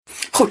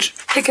Goed,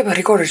 ik heb een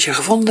recordertje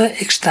gevonden.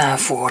 Ik sta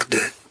voor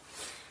de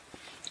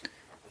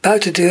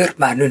buitendeur,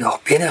 maar nu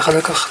nog binnen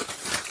gelukkig.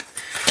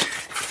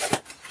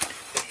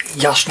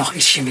 Jas nog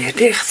ietsje meer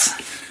dicht.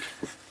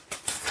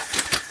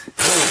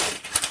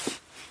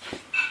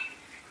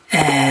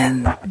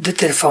 En de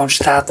telefoon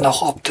staat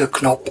nog op de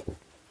knop.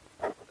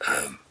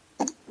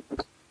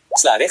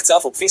 Sla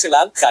rechtsaf op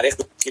Visserlaan, ga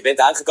rechtdoor. Je bent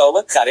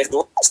aangekomen, ga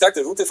rechtdoor. Start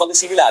de route van de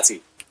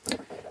simulatie.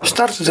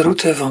 Start de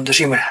route van de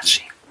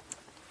simulatie.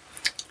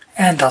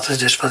 En dat is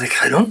dus wat ik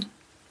ga doen.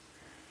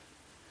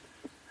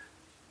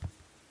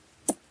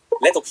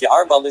 Let op, je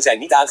armbanden zijn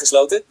niet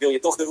aangesloten. Wil je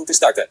toch de route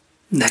starten?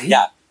 Nee.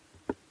 Ja.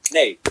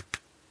 Nee.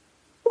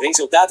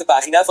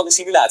 Resultatenpagina van de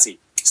simulatie.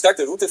 Start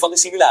de route van de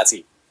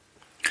simulatie.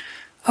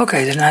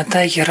 Oké, dus na een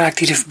tijdje raakt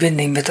hij de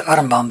verbinding met de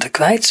armbanden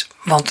kwijt.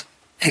 Want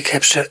ik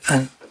heb ze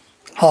een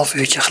half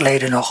uurtje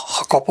geleden nog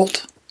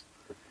gekoppeld.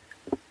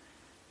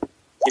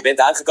 Je bent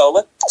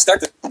aangekomen.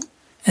 Start de...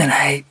 En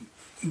hij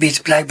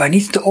biedt blijkbaar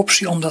niet de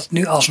optie om dat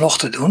nu alsnog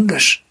te doen.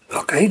 Dus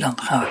oké,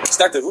 dan gaan we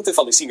Start de route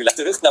van de simulatie.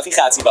 Terug,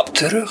 navigatiebak.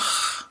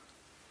 terug.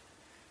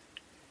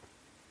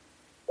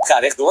 Ga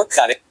rechtdoor,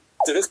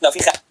 terug,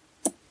 navigatie.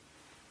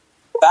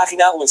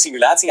 Pagina om een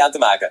simulatie aan te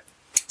maken.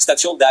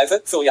 Station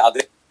Duiven, vul je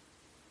adres.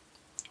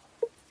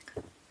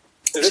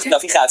 Terug,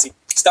 navigatie.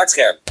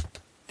 Startscherm. Dat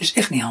is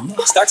echt niet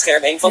handig.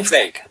 Startscherm 1 van Even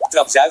 2. kijken.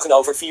 Trap zuigen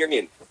over 4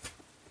 min.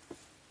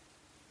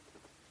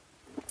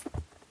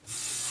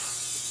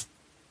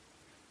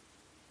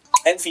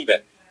 En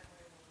Fiebe.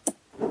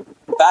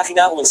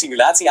 Pagina om een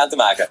simulatie aan te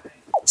maken.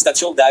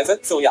 Station Duiven,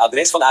 vul je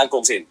adres van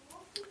aankomst in.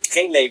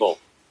 Geen label.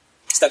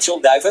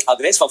 Station Duiven,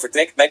 adres van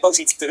vertrek, mijn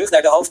positie. Terug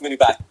naar de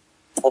hoofdmenupagina.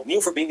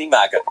 Opnieuw verbinding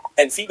maken.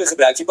 En Fiebe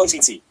gebruikt je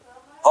positie.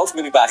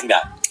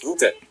 Hoofdmenupagina.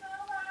 Route.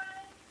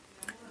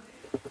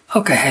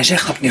 Oké, hij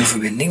zegt opnieuw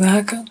verbinding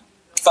maken.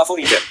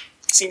 Favorieten.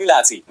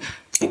 Simulatie.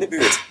 In de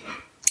buurt.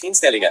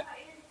 Instellingen.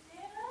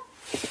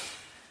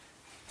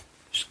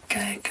 Eens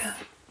kijken.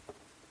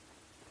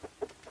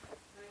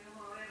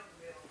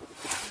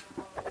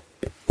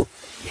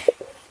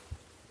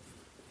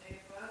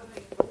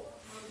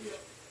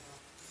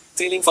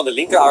 Trilling van de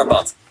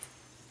linkerarmband.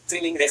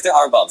 Trilling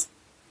rechterarmband.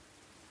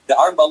 De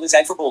armbanden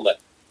zijn verbonden.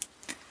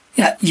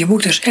 Ja, je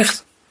moet dus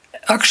echt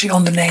actie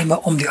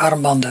ondernemen om die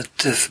armbanden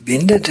te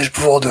verbinden. Dus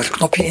bijvoorbeeld door het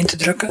knopje in te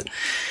drukken.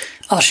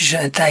 Als je ze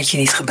een tijdje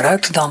niet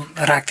gebruikt, dan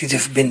raakt hij de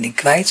verbinding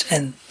kwijt.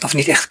 Of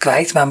niet echt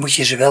kwijt, maar moet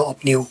je ze wel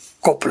opnieuw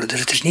koppelen. Dus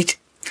het is niet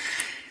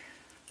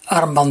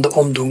armbanden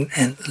omdoen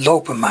en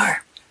lopen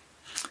maar.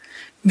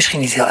 Misschien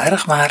niet heel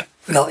erg, maar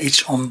wel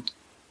iets om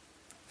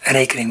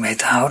rekening mee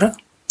te houden.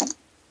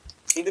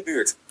 In de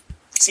buurt.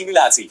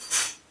 Simulatie.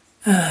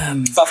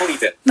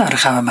 Favorieten. Nou, dan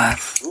gaan we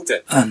maar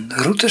Route. een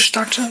route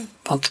starten.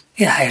 Want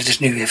ja, hij is dus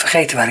nu weer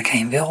vergeten waar ik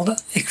heen wilde.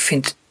 Ik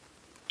vind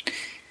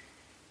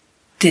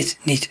dit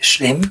niet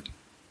slim.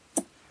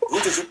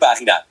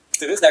 Routezoekpagina.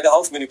 Terug naar de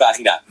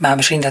hoofdmenupagina. Maar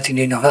misschien dat hij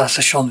nu nog wel het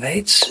station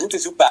weet.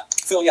 Routezoekpagina.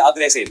 Vul je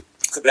adres in.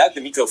 Gebruik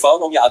de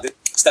microfoon om je adres.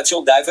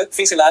 Station Duiven,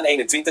 Visserlaan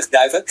 21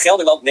 Duiven,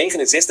 Gelderland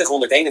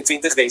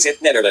 6921 WZ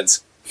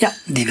Netherlands. Ja,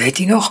 die weet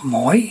hij nog.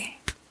 Mooi.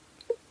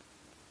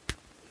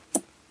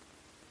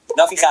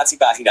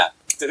 Navigatiepagina.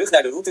 Terug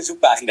naar de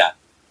routezoekpagina.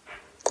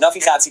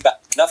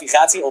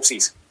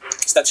 Navigatieopties.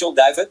 Station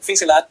Duiven,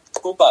 Visserlaan,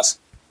 kompas.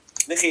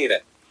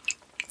 Negeren.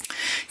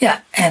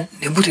 Ja, en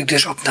nu moet ik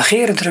dus op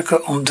negeren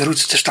drukken om de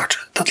route te starten.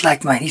 Dat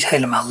lijkt mij niet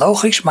helemaal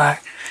logisch,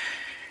 maar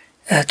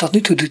tot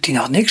nu toe doet hij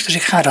nog niks. Dus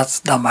ik ga dat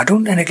dan maar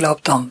doen en ik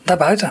loop dan naar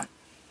buiten.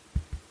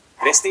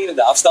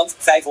 Resterende afstand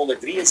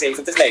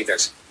 573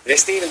 meters.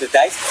 Resterende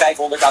tijd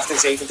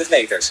 578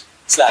 meters.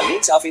 Sla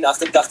links af in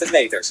 88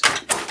 meters.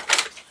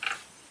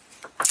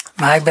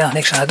 Maar ik ben nog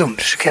niks aan het doen,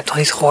 dus ik heb nog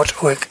niet gehoord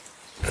hoe ik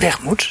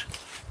weg moet.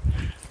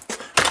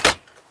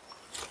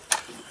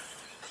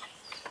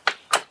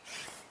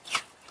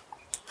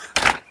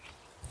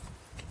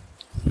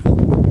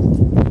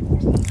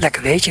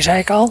 Lekker weetje, zei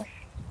ik al.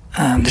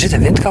 Er zit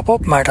een windkap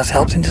op, maar dat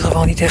helpt in dit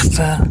geval niet echt.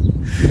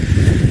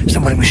 Dus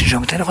dan moet ik misschien zo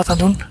meteen nog wat aan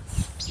doen.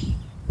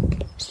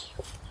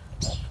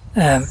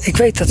 Ik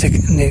weet dat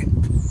ik nu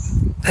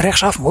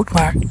rechtsaf moet,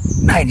 maar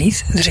hij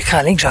niet, dus ik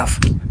ga linksaf.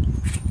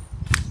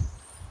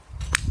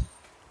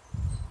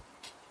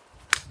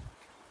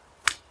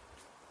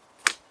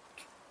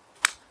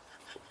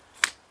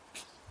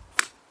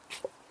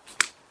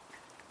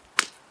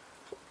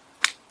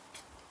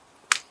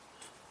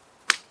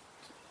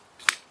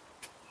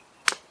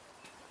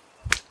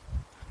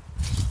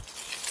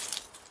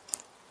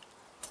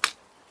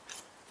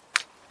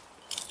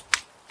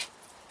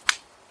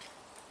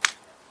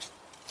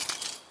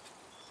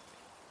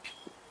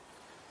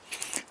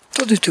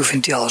 Tot nu toe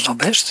vindt hij alles nog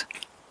best.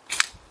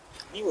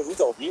 Nieuwe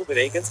route opnieuw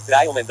berekend.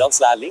 Draai om en dan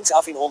sla links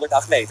af in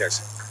 108 meters.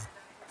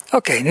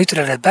 Oké, nu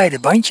trillen beide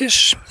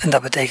bandjes. En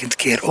dat betekent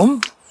keer om.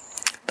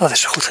 Dat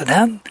is goed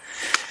gedaan.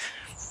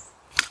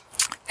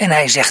 En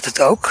hij zegt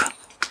het ook.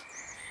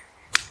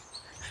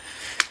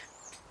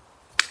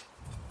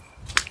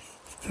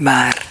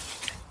 Maar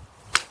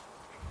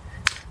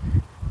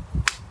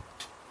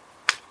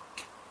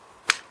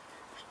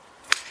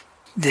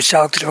Dit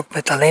zou ik dus ook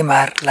met alleen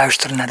maar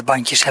luisteren naar de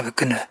bandjes hebben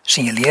kunnen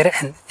signaleren.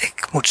 En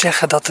ik moet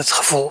zeggen dat het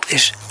gevoel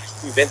is...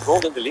 U bent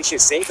Golden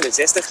Delicious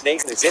 67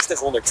 69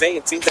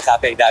 122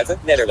 AP Duiven,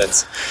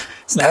 Netherlands.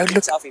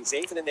 Duidelijk. Af in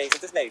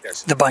 97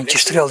 meters. De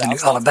bandjes trilden nu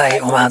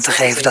allebei om aan te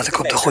geven dat ik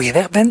op de goede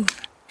weg ben.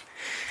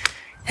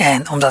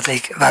 En omdat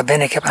ik waar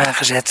ben ik heb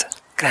aangezet,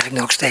 krijg ik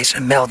nu ook steeds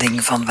een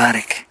melding van waar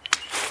ik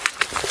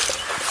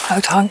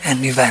uithang en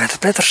nu bijna te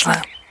pletter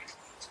sla.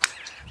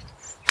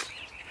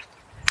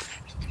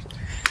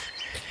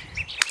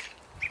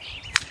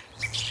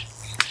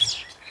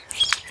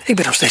 Ik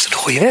ben nog steeds op de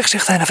goede weg,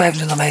 zegt hij na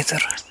 25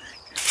 meter.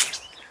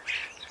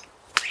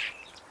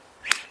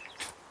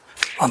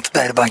 Want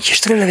beide bandjes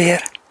trillen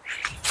weer.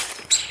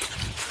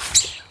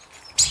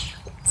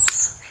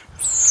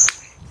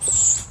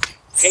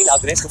 Geen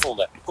adres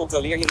gevonden.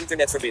 Controleer je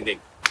internetverbinding.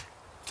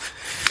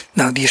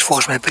 Nou, die is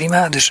volgens mij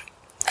prima, dus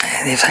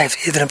hij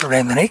heeft eerder een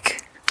probleem dan ik.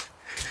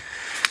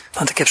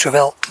 Want ik heb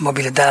zowel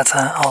mobiele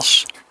data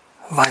als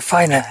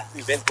wifi.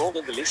 U bent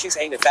Golden Delicious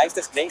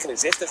 51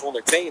 69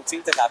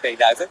 122 AP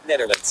Duiven,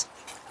 Netherlands.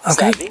 Oké.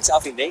 Sla links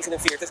af in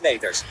 49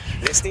 meters.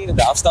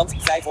 Resterende afstand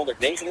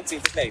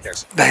 529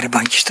 meters. Beide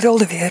bandjes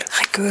trilden weer,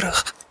 geen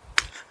keurig.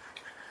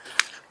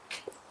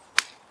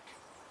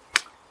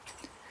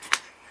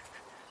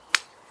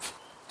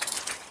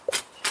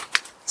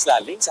 Sla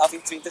links af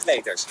in 20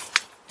 meters.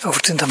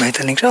 Over 20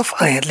 meter linksaf,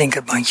 alleen het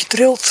linkerbandje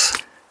trilt.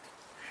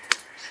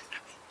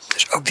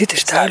 Dus ook dit is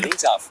Sla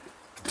duidelijk. links af.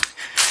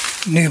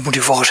 Nu moet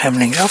u volgens hem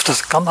linksaf,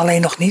 dat kan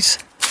alleen nog niet.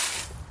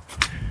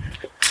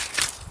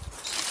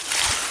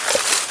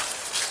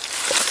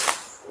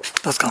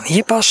 Dat kan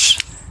hier pas.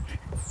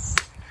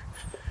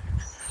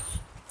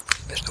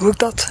 Dus doe ik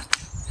dat.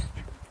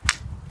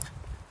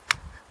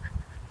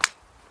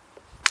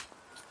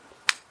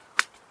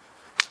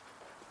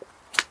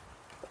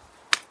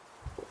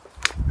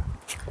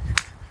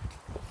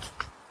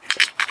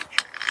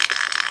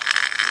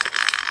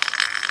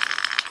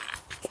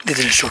 Dit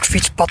is een soort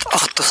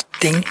fietspadachtig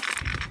ding.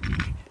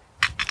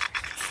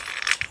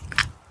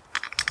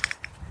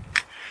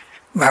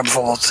 Waar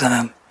bijvoorbeeld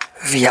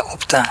via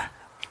Opta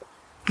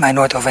mij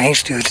nooit overheen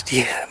stuurt.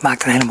 Die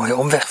maakt er een hele mooie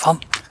omweg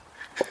van.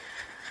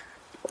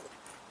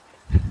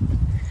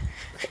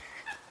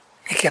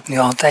 Ik heb nu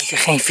al een tijdje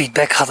geen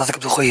feedback gehad dat ik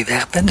op de goede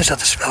weg ben. Dus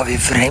dat is wel weer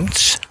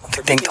vreemd. Want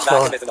ik denk toch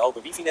wel... met een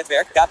open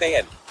wifi-netwerk,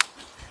 KPN.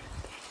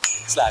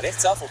 Sla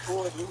rechtsaf op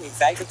Korenbloem in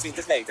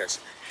 25 meters.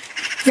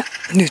 Ja,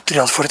 nu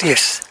trilt voor het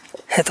eerst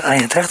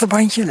alleen het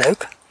rechterbandje.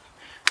 Leuk.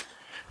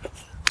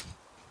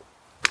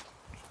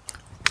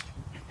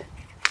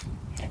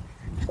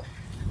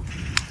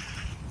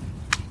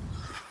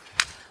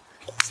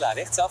 Sla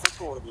rechtsaf op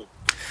Korenbloem.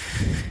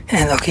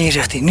 En ook hier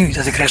zegt hij nu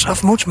dat ik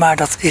rechtsaf moet. Maar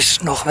dat is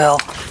nog wel...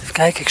 Even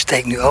kijken, ik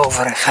steek nu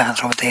over en ga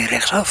zo meteen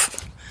rechtsaf.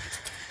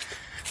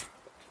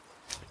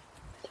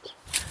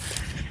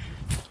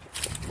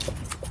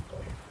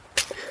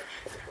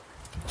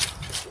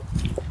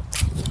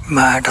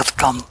 Maar dat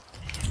kan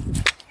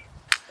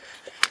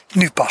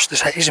nu pas.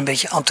 Dus hij is een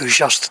beetje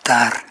enthousiast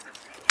daar.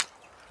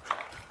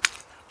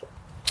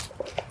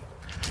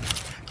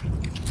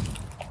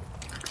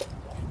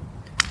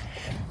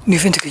 Nu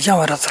vind ik het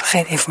jammer dat er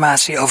geen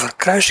informatie over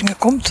kruisingen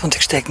komt. Want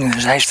ik steek nu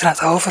een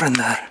zijstraat over en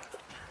daar...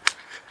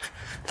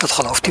 Dat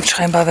gelooft hij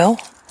schijnbaar wel.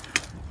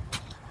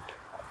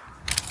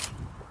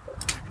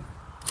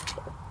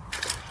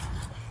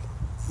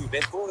 U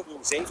bent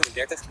Korenbloem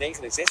 37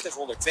 69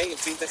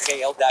 122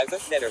 GL Duiven,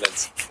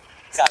 Netherlands.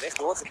 Ga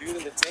rechtdoor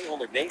gedurende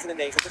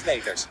 299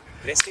 meters.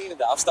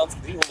 Resterende afstand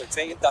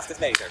 382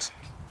 meters.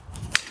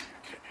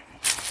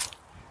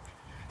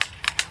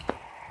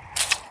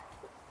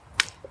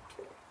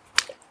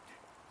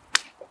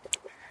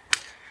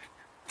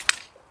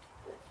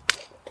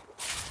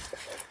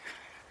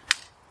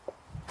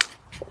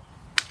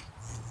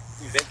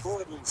 U bent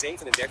Korenbloem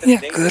 37 Ja,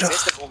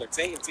 69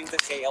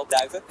 122 GL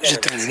Duiven, We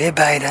zitten er Netherlands. weer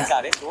beide. Ga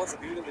rechtdoor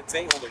gedurende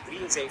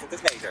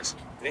 273 meters.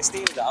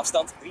 Resterende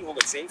afstand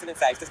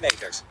 357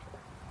 meters.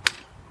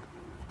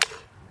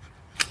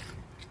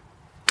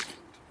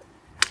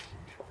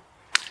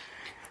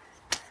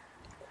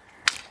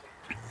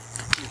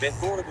 U bent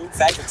Korenbloem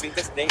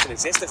 25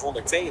 69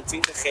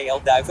 122 GL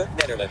Duiven,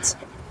 Netherlands.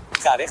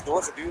 Ga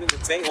rechtdoor gedurende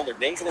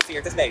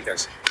 249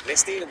 meters.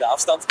 Resterende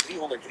afstand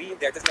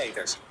 333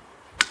 meters.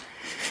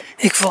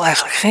 Ik voel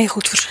eigenlijk geen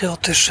goed verschil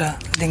tussen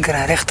linker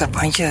en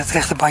rechterbandje. Het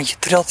rechterbandje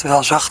trilt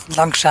wel zacht,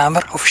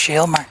 langzamer,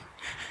 officieel, maar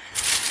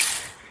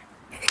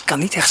ik kan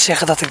niet echt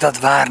zeggen dat ik dat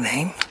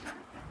waarneem.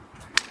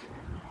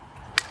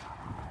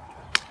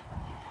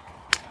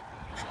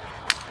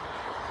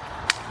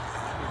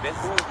 U bent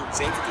Korenbloem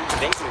 17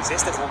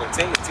 69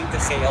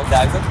 122 GL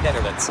Duiven,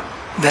 Netherlands.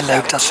 Wel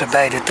leuk dat ze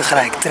beide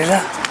tegelijk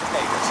trillen. 20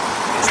 meters.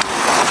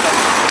 Resterende afstand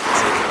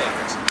 7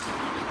 meters.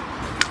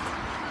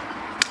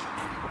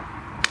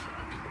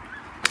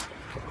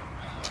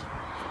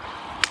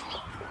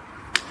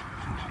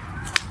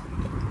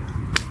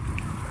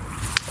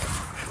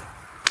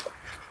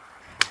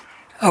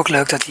 Ook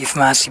leuk dat hij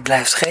informatie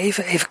blijft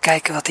geven. Even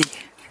kijken wat hij...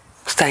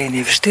 Ik sta hier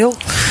even stil.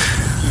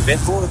 U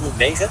bent Korenbloem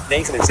 9,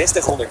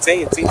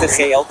 6922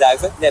 GL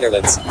Duiven,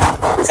 Netherlands.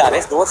 Ga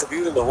rechtdoor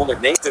gedurende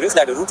 109 terug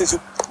naar de routezoek.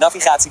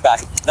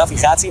 Navigatiepagina.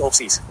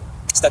 Navigatieopties.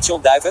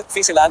 Station Duiven,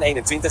 Visserlaan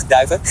 21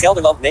 Duiven,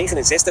 Gelderland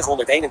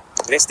 6901.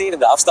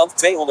 Resterende afstand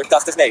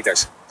 280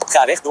 meters.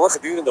 Ga rechtdoor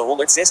gedurende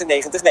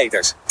 196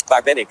 meters.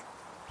 Waar ben ik?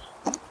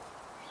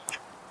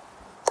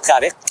 Ga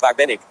recht, waar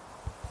ben ik?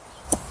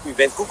 U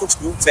bent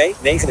Koekoeksbloem 2,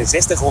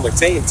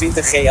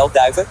 6922 GL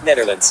Duiven,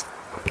 Netherlands.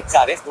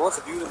 Ga rechtdoor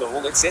gedurende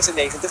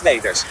 196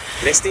 meters.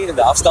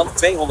 Resterende afstand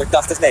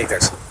 280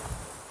 meters.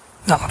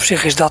 Nou, op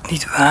zich is dat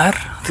niet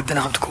waar, want ik ben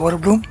nog op de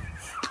Korenbloem.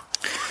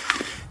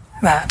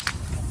 Maar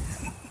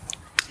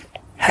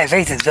hij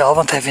weet het wel,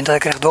 want hij vindt dat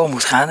ik rechtdoor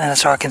moet gaan. En dat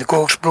zou ik in de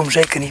Korenbloem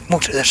zeker niet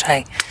moeten. Dus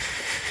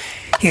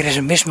hier is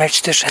een mismatch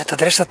tussen het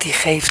adres dat hij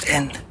geeft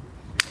en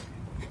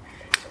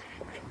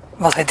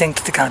wat hij denkt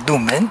dat ik aan het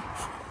doen ben.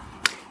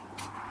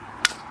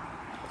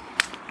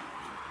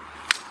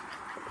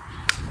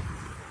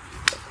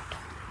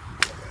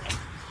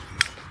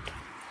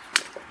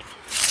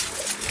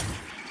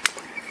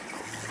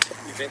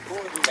 U bent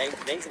Korenbloem 1,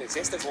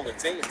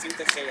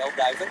 6922 GL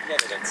Duiven,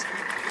 Netherlands.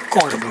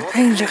 Korenbloem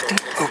 1 zegt hij.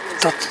 Ook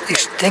dat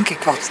is denk ik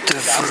wat te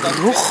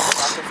vroeg.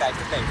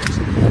 58 meters.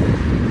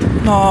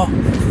 Nou,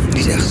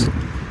 niet echt.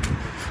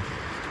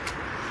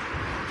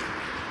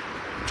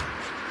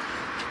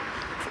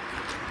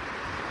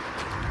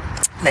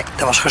 Nee,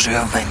 dat was gezeur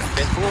van mij. U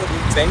bent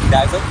Korenbloem 2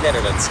 Duiven,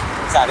 Netherlands.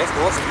 Ga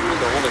rechtdoor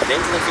gedurende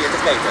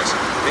 149 meters.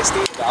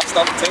 Resterende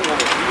afstand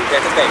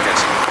 233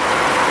 meters.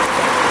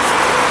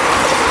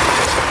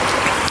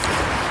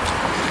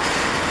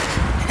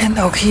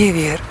 En ook hier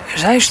weer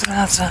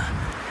zijstraten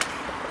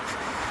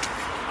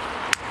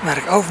waar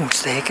ik over moet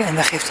steken en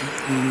daar geeft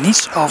hij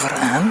niets over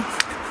aan.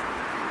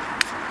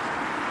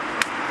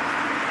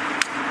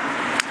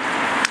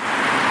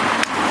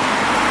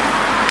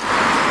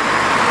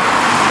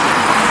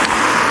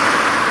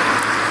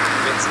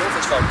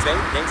 Zilversloot 2,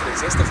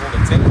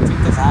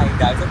 6922 HE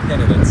Duiven,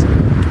 Netherlands.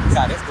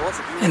 Ga rechtdoor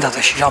gedurende En dat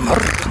is jammer.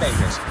 120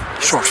 meters.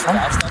 Soort van.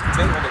 Afstand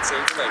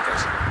 207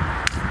 meters.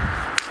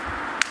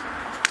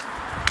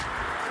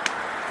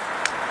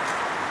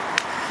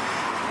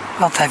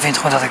 Want hij vindt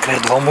gewoon dat ik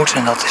rechtdoor moet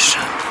en dat is,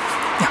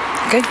 ja,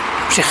 oké,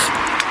 op zich.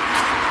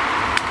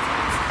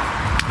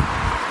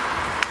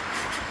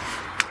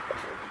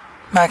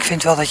 Maar ik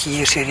vind wel dat je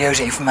hier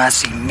serieuze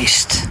informatie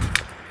mist.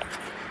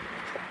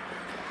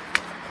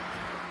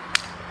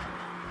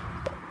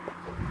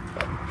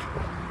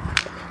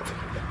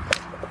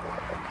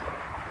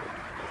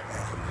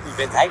 U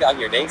bent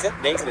Heideanjer 9,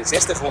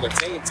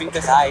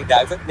 6922 HE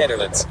Duiven,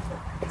 Netherlands.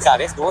 Ga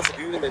rechtdoor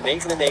gedurende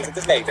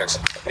 99 meters.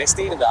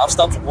 Resterende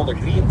afstand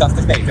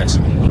 183 meters.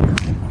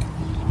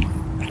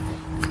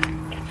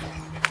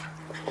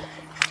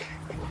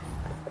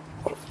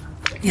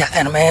 Ja,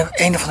 en om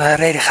een of andere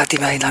reden gaat hij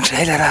mij langs een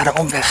hele rare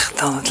omweg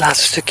dan het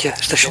laatste stukje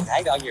station.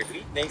 Heideanjer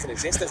 3,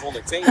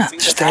 6922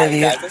 Ja, stel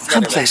weer. Het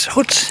gaat nog steeds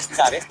goed.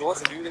 Ga rechtdoor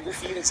gedurende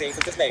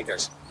 74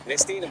 meters.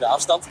 Resterende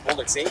afstand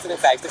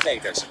 157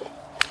 meters.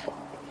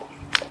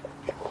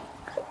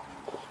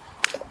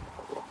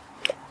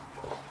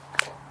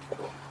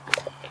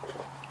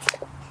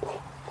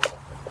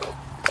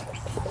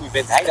 U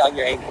bent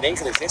Heideanjer 1,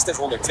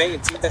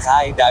 6922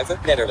 HE Duiven,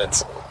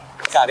 Netherlands.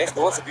 Ga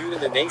rechtdoor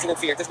gedurende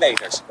 49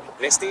 meters.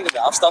 Resterende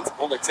afstand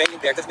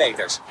 132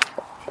 meters.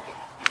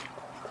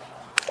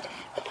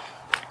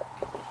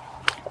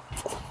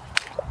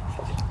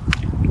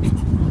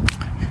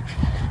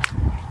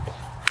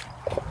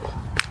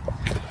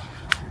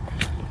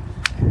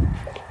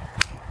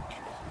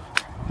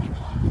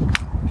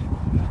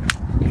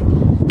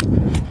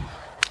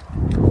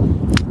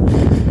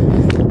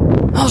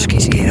 Als ik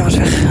iets eerder was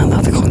weggegaan, dan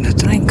had ik gewoon de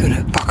trein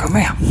kunnen pakken,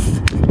 maar ja.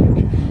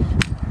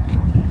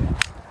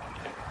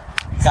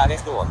 Ga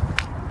rechtdoor.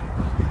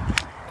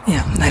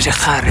 Ja, hij zegt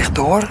ga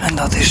rechtdoor en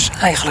dat is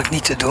eigenlijk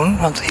niet te doen,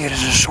 want hier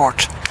is een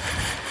soort,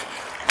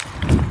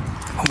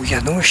 hoe moet je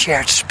dat noemen,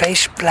 shared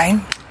space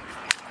plein.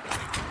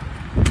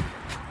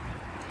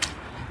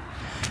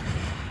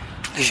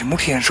 Dus je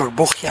moet hier een soort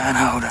bochtje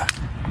aanhouden.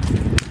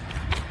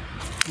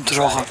 Om te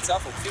zorgen.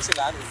 Rechtsaf op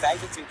Visserlaan in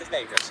 25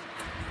 meters.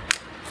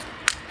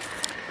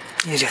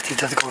 Hier zegt hij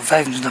dat ik over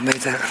 25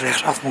 meter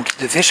rechtsaf moet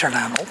de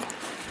Visserlaan op.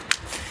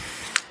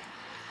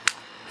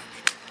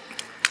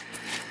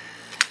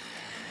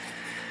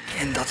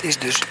 En dat is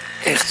dus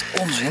echt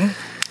onzin.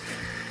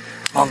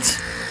 Want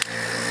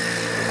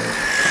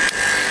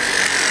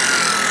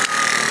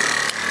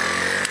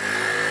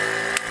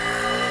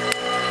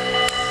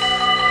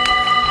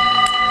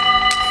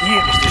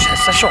hier is dus het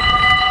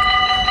station.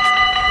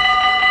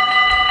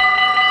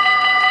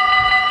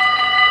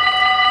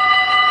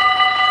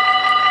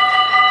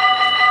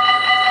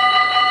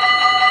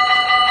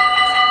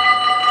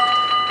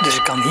 Dus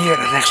ik kan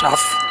hier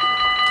rechtsaf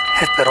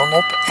het perron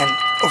op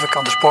of ik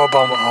kan de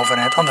spoorbomen over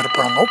en het andere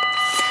perron op.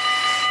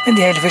 En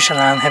die hele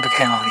Visserlaan heb ik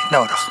helemaal niet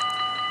nodig.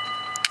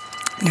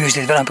 Nu is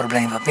dit wel een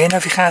probleem wat meer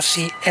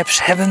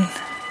navigatie-apps hebben.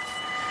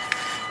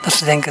 Dat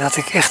ze denken dat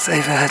ik echt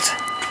even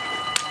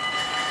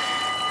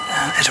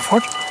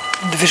enzovoort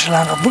de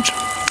Visserlaan op moet.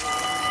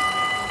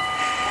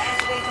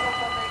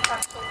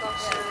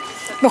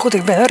 Maar goed,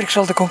 ik ben er. Ik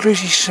zal de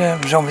conclusies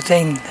zo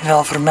meteen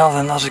wel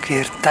vermelden als ik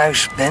weer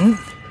thuis ben.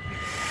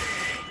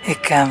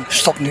 Ik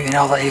stop nu in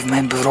alle even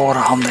mijn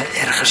bevroren handen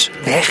ergens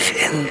weg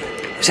en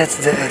zet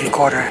de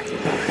recorder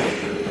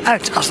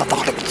uit als dat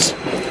nog lukt.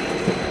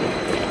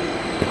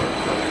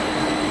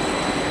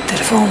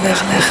 Telefoon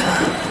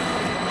wegleggen.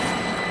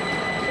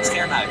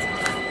 Scherm uit.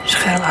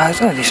 Scherm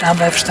uit. Oh, die is aan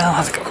blijven staan.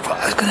 Had ik ook wel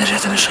uit kunnen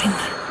zetten misschien.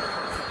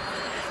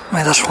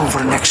 Maar dat is gewoon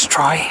voor de next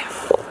try.